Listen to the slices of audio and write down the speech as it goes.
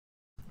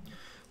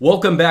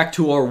Welcome back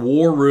to our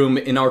war room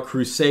in our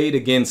crusade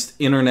against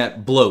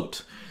internet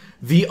bloat.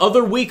 The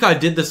other week I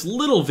did this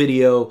little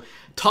video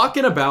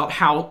talking about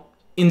how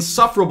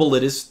insufferable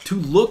it is to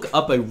look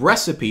up a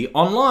recipe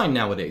online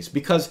nowadays,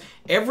 because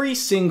every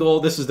single,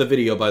 this is the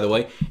video by the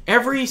way,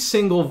 every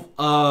single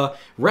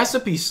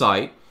recipe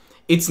site,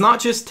 it's not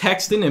just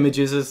text and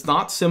images, it's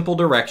not simple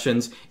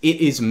directions, it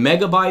is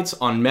megabytes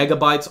on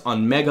megabytes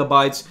on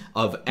megabytes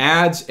of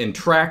ads and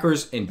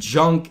trackers and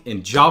junk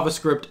and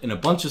JavaScript and a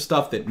bunch of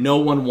stuff that no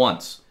one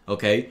wants,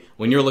 okay,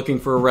 when you're looking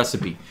for a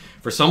recipe.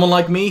 For someone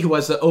like me who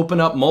has to open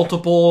up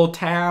multiple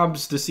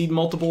tabs to see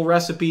multiple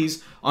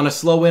recipes on a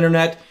slow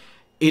internet,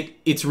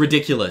 it's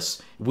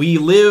ridiculous. We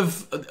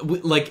live,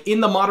 like in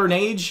the modern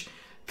age,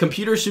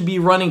 computers should be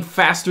running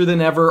faster than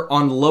ever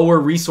on lower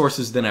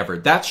resources than ever.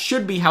 That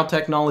should be how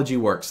technology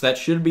works. That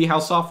should be how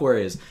software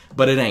is,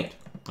 but it ain't,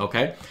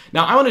 okay?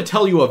 Now, I want to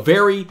tell you a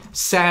very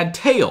sad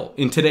tale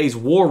in today's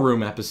War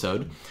Room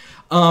episode.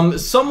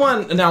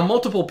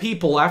 Multiple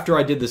people after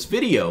I did this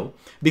video,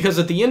 because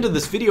at the end of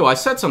this video I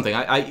said something.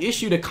 I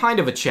issued a kind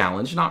of a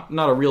challenge,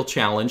 not a real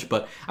challenge,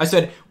 but I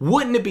said,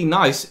 wouldn't it be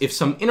nice if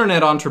some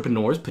internet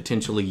entrepreneurs,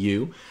 potentially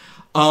you,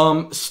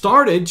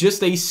 started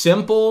just a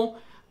simple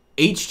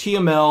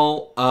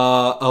HTML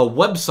a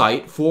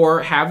website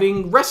for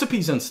having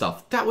recipes and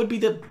stuff. That would be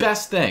the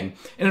best thing.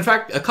 And in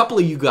fact, a couple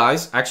of you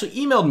guys actually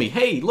emailed me,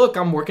 hey, look,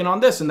 I'm working on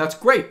this, and that's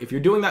great. If you're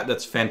doing that,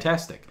 that's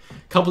fantastic.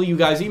 A couple of you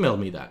guys emailed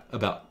me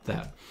about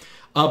that.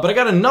 But I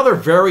got another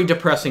very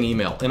depressing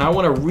email, and I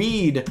want to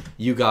read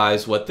you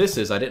guys what this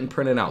is. I didn't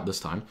print it out this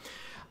time.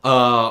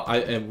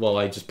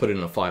 I just put it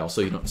in a file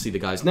so you don't see the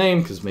guy's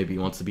name because maybe he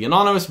wants to be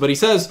anonymous. But he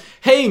says,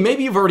 hey,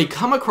 maybe you've already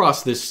come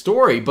across this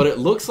story, but it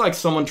looks like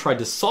someone tried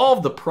to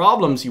solve the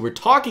problems you were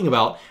talking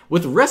about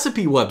with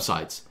recipe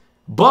websites.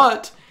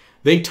 But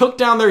they took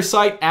down their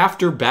site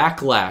after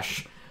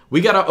backlash.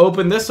 We got to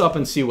open this up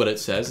and see what it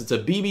says. It's a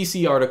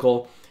BBC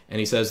article, and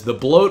he says, the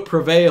bloat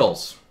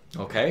prevails.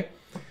 Okay,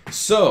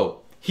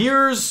 so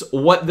here's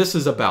what this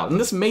is about. And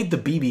this made the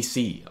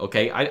BBC,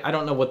 okay? I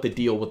don't know what the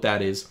deal with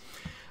that is.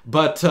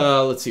 But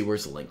let's see,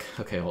 where's the link?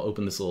 Okay, I'll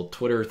open this little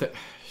Twitter thing.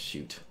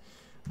 Shoot.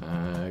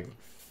 I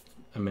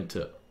meant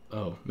to...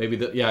 Oh,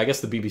 maybe I guess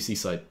the BBC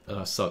site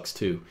sucks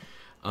too.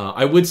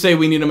 I would say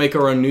we need to make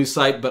our own news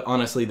site, but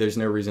honestly, there's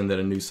no reason that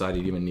a news site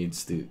even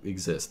needs to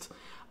exist.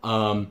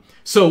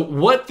 So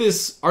what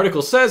this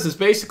article says is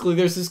basically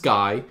there's this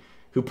guy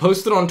who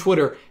posted on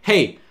Twitter,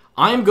 hey,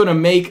 I'm going to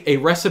make a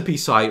recipe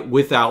site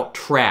without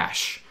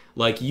trash.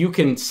 Like, you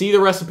can see the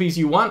recipes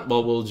you want.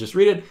 Well, we'll just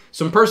read it.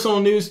 Some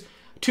personal news.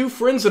 2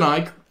 friends and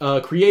I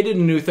created a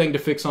new thing to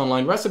fix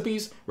online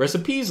recipes.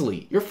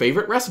 Recipeasly, your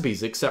favorite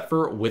recipes, except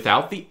for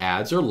without the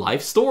ads or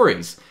life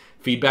stories.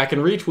 Feedback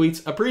and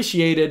retweets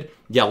appreciated.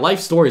 Yeah, life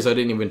stories, I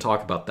didn't even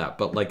talk about that.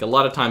 But like a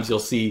lot of times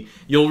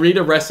you'll read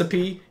a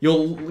recipe,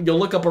 you'll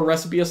look up a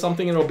recipe of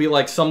something, and it'll be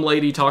like some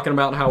lady talking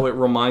about how it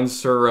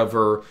reminds her of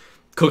her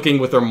cooking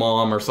with her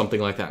mom or something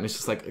like that. And it's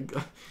just like,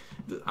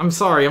 I'm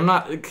sorry,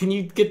 can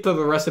you get to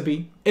the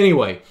recipe?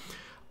 Anyway,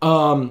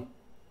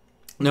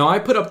 now, I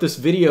put up this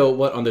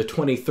video, on the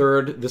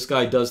 23rd. This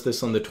guy does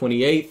this on the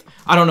 28th.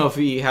 I don't know if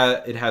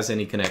it has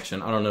any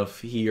connection. I don't know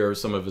if he or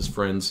some of his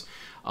friends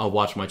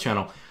watch my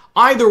channel.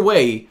 Either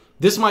way,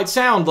 this might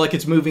sound like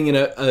it's moving in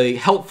a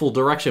helpful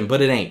direction, but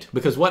it ain't.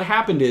 Because what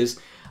happened is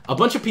a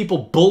bunch of people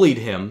bullied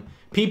him.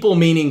 People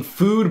meaning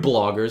food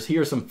bloggers.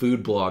 Here are some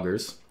food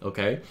bloggers,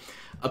 okay?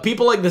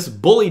 People like this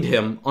bullied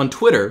him on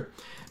Twitter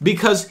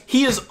because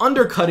he is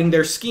undercutting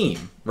their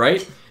scheme,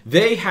 right?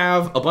 They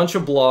have a bunch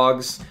of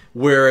blogs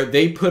where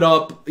they put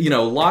up,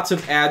 lots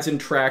of ads and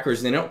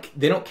trackers. They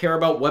don't care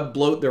about web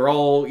bloat. They're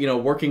all,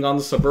 working on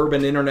the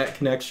suburban internet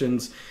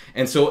connections.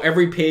 And so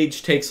every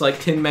page takes like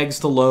 10 megs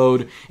to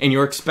load, and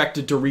you're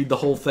expected to read the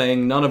whole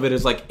thing. None of it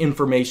is like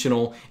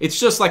informational. It's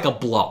just like a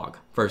blog,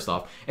 first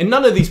off. And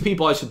none of these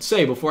people, I should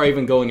say, before I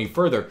even go any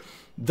further,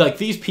 like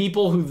these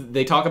people who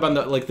they talk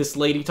about, like this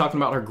lady talking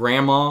about her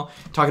grandma,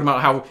 talking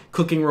about how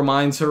cooking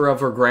reminds her of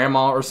her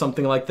grandma or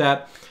something like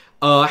that.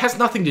 Has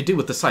nothing to do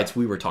with the sites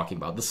we were talking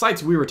about. The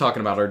sites we were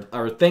talking about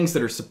are things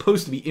that are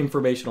supposed to be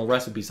informational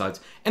recipe sites,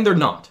 and they're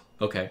not,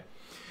 okay?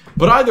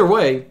 But either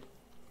way,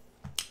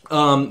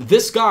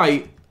 this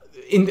guy,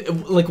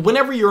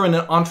 whenever you're in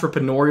an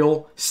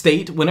entrepreneurial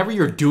state, whenever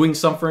you're doing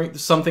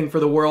something for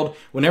the world,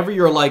 whenever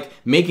you're like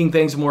making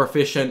things more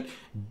efficient,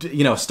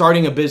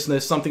 starting a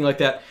business, something like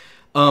that,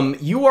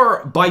 you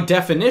are, by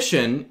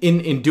definition,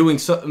 in doing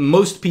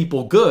most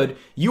people good,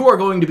 you are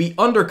going to be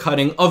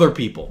undercutting other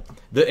people.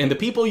 And the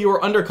people you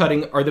are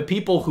undercutting are the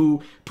people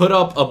who put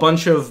up a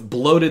bunch of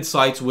bloated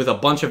sites with a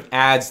bunch of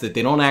ads that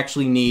they don't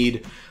actually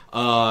need,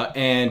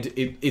 and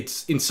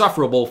it's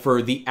insufferable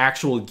for the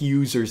actual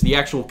users, the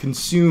actual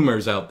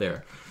consumers out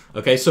there.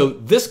 Okay, so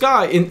this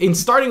guy, in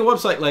starting a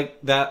website like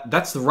that,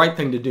 that's the right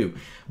thing to do.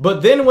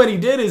 But then what he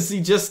did is he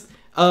just...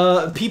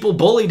 people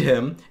bullied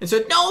him and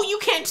said, no, you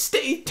can't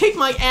take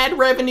my ad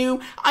revenue.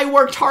 I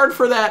worked hard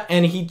for that.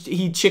 And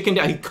he chickened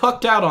out. He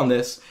cucked out on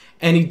this,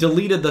 and he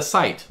deleted the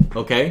site,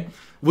 okay?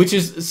 Which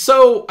is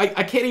so...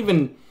 I can't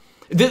even...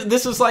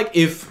 This is like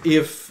if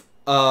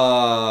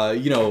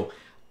you know,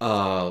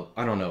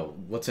 I don't know,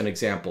 what's an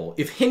example?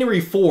 If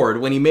Henry Ford,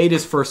 when he made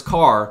his first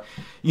car,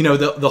 you know,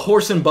 the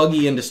horse and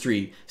buggy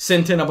industry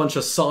sent in a bunch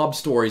of sob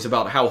stories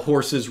about how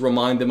horses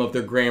remind them of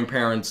their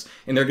grandparents,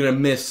 and they're gonna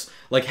miss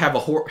like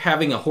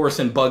having a horse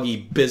and buggy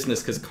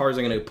business because cars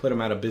are gonna put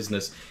them out of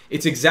business.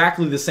 It's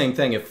exactly the same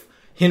thing. If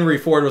Henry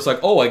Ford was like,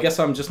 oh, I guess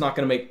I'm just not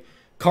gonna make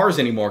cars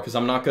anymore because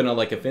I'm not gonna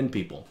like offend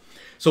people.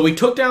 So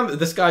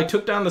this guy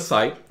took down the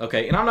site,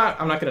 okay, and I'm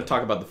not going to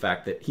talk about the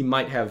fact that he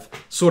might have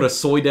sort of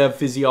soy dev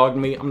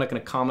physiognomy. I'm not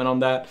going to comment on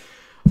that.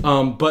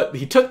 But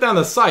he took down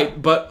the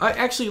site, but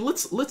actually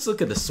let's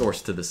look at the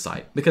source to the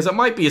site, because it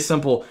might be a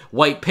simple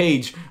white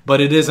page,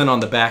 but it isn't on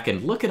the back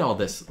end. Look at all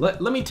this.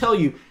 Let me tell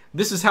you,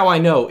 this is how I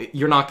know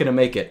you're not going to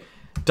make it.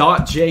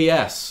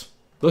 .js.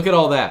 Look at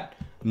all that.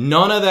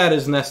 None of that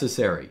is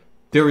necessary.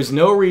 There is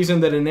no reason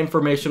that an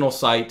informational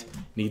site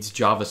needs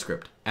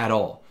JavaScript at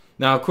all.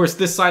 Now, of course,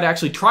 this site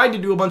actually tried to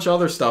do a bunch of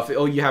other stuff.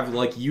 Oh, you have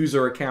like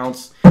user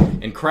accounts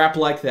and crap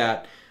like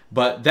that.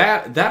 But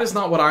that is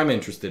not what I'm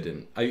interested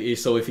in.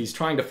 So if he's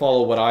trying to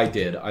follow what I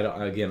did, I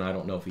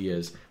don't know if he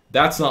is.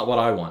 That's not what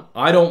I want.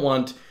 I don't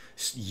want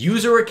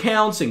user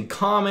accounts and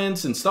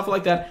comments and stuff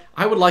like that.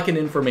 I would like an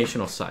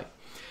informational site.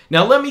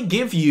 Now, let me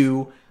give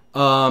you,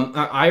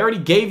 I already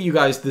gave you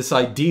guys this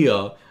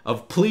idea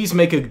of please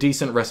make a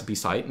decent recipe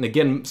site. And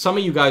again, some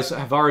of you guys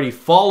have already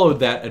followed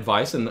that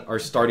advice and are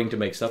starting to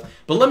make stuff.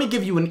 But let me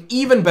give you an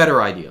even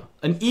better idea,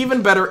 an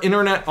even better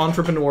internet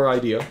entrepreneur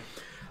idea.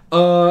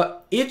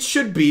 It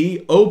should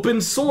be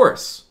open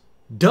source.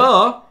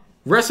 Duh.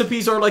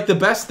 Recipes are like the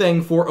best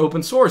thing for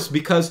open source,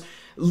 because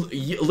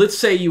let's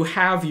say you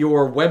have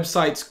your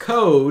website's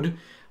code,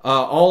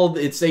 all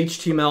its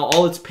HTML,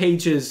 all its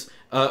pages,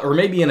 or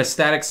maybe in a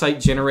static site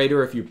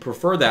generator if you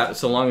prefer that,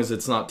 so long as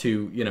it's not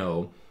too, you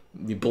know,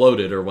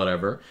 bloated or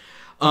whatever.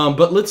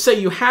 But let's say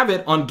you have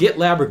it on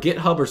GitLab or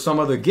GitHub or some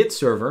other Git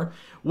server.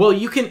 Well,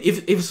 you can,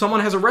 if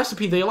someone has a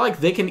recipe they like,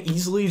 they can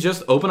easily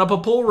just open up a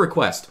pull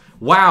request.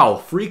 Wow,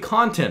 free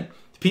content.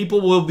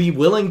 People will be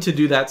willing to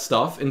do that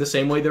stuff in the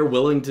same way they're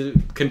willing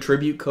to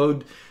contribute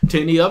code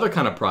to any other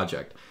kind of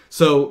project.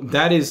 So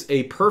that is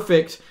a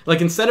perfect,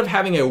 like, instead of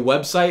having a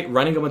website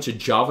running a bunch of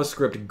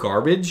JavaScript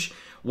garbage,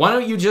 why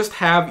don't you just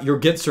have your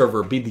Git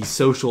server be the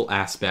social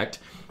aspect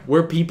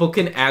where people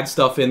can add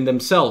stuff in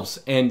themselves,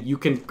 and you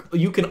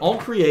can all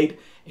create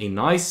a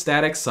nice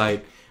static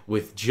site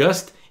with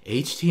just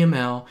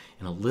HTML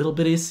and a little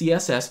bit of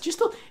CSS,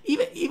 just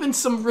even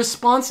some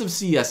responsive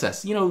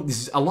CSS. You know,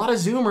 a lot of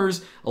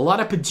Zoomers, a lot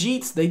of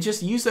Pajeets, they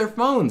just use their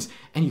phones,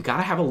 and you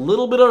gotta have a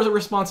little bit of the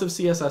responsive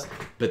CSS,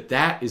 but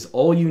that is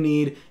all you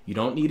need. You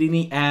don't need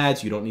any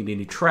ads, you don't need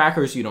any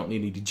trackers, you don't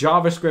need any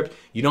JavaScript,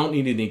 you don't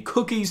need any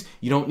cookies,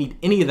 you don't need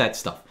any of that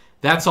stuff.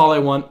 That's all I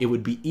want. It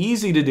would be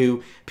easy to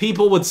do.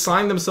 People would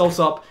sign themselves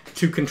up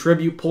to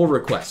contribute pull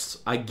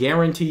requests. I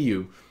guarantee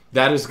you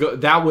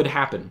that would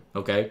happen,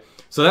 okay?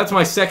 So that's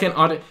my second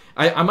audit.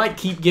 I might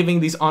keep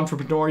giving these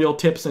entrepreneurial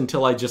tips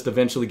until I just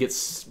eventually get,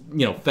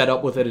 you know, fed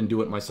up with it and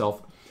do it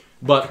myself.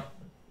 But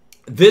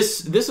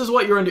this is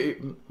what you're under.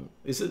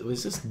 Is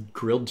this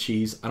grilled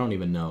cheese? I don't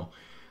even know.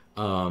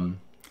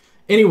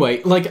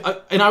 Anyway, like,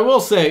 and I will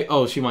say,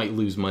 oh, she might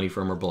lose money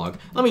from her blog.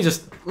 Let me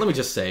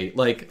just say,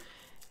 like,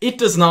 it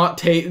does not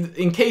take,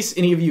 in case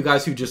any of you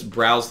guys who just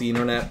browse the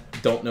internet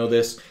don't know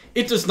this,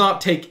 it does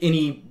not take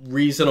any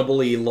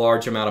reasonably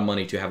large amount of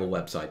money to have a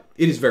website.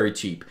 It is very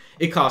cheap.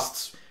 It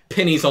costs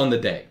pennies on the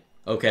day,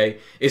 okay?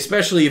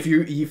 Especially if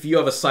you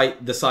have a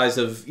site the size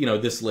of, you know,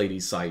 this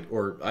lady's site,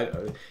 or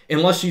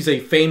unless she's a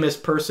famous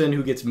person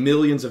who gets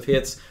millions of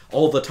hits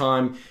all the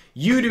time,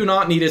 you do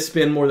not need to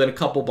spend more than a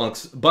couple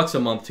bucks a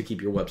month to keep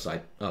your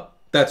website up.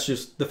 That's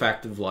just the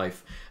fact of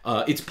life.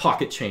 It's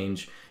pocket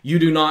change. You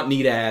do not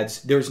need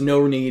ads. There's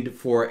no need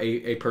for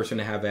a person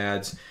to have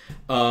ads.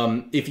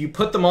 If you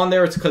put them on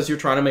there, it's because you're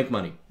trying to make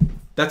money.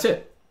 That's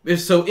it.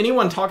 So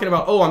anyone talking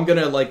about, oh, I'm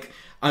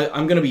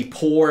gonna be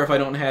poor if I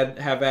don't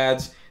have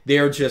ads,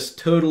 they're just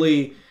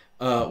totally.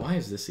 Why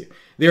is this here?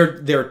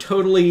 They're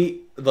totally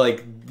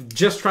like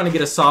just trying to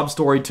get a sob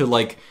story to,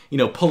 like, you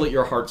know, pull at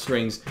your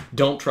heartstrings.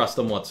 Don't trust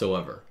them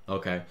whatsoever.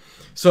 Okay.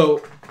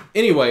 So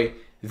anyway,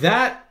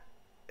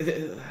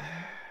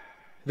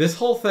 this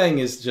whole thing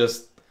is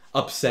just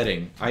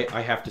upsetting,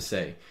 I have to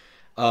say.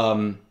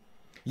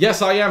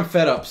 Yes, I am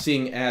fed up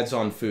seeing ads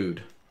on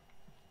food.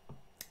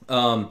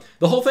 The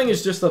whole thing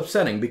is just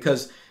upsetting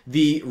because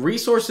the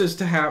resources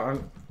to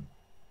have...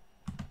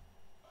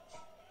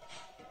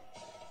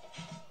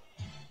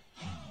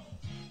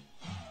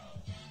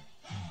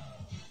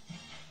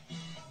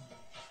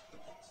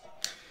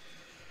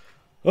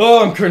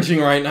 Oh, I'm cringing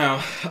right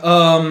now.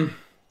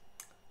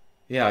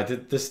 Yeah,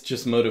 this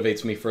just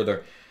motivates me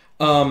further.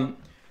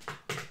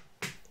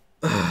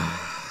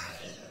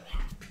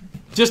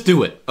 Just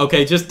do it,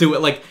 okay? Just do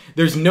it. Like,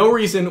 There's no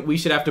reason we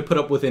should have to put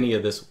up with any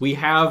of this. We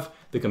have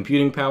the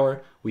computing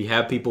power. We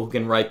have people who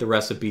can write the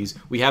recipes.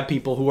 We have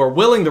people who are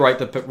willing to write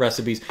the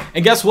recipes.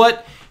 And guess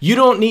what? You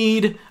don't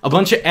need a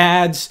bunch of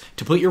ads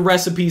to put your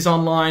recipes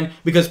online,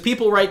 because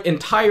people write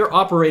entire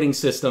operating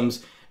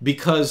systems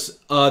because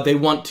they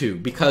want to,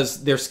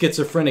 because they're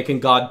schizophrenic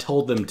and God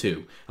told them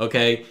to.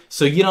 Okay?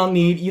 So you don't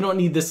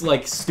need this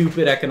like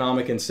stupid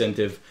economic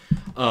incentive.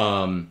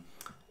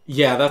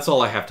 Yeah, that's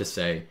all I have to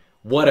say.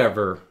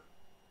 Whatever.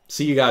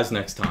 See you guys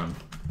next time.